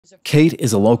Kate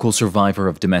is a local survivor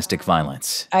of domestic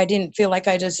violence. I didn't feel like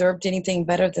I deserved anything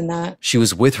better than that. She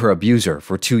was with her abuser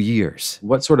for 2 years.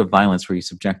 What sort of violence were you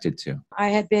subjected to? I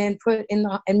had been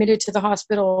admitted to the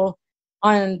hospital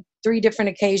on 3 different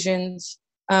occasions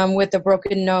with a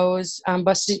broken nose,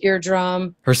 busted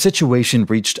eardrum. Her situation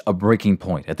reached a breaking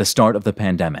point at the start of the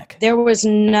pandemic. There was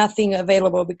nothing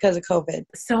available because of COVID.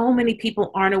 So many people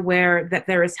aren't aware that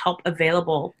there is help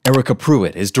available. Erica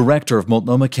Pruitt is director of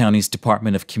Multnomah County's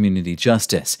Department of Community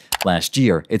Justice. Last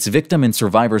year, its Victim and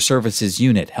Survivor Services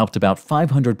unit helped about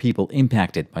 500 people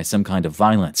impacted by some kind of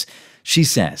violence. She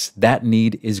says that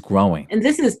need is growing. And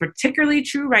this is particularly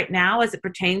true right now as it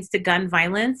pertains to gun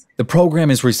violence. The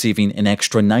program is receiving an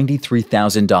extra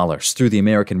 $93,000 through the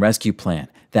American Rescue Plan.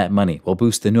 That money will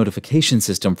boost the notification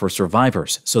system for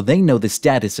survivors so they know the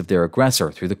status of their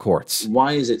aggressor through the courts.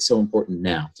 Why is it so important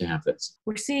now to have this?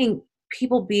 We're seeing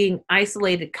people being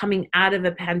isolated coming out of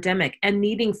a pandemic and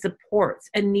needing supports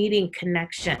and needing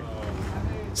connection.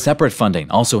 Separate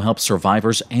funding also helps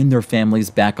survivors and their families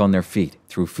back on their feet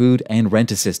through food and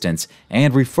rent assistance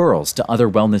and referrals to other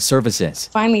wellness services.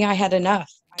 Finally, I had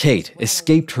enough. Kate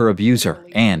escaped her abuser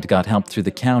and got help through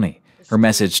the county. Her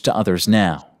message to others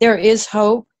now: There is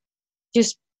hope.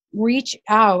 Just reach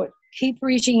out. Keep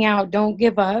reaching out. Don't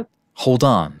give up. Hold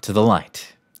on to the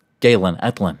light. Galen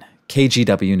Ettlin,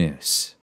 KGW News.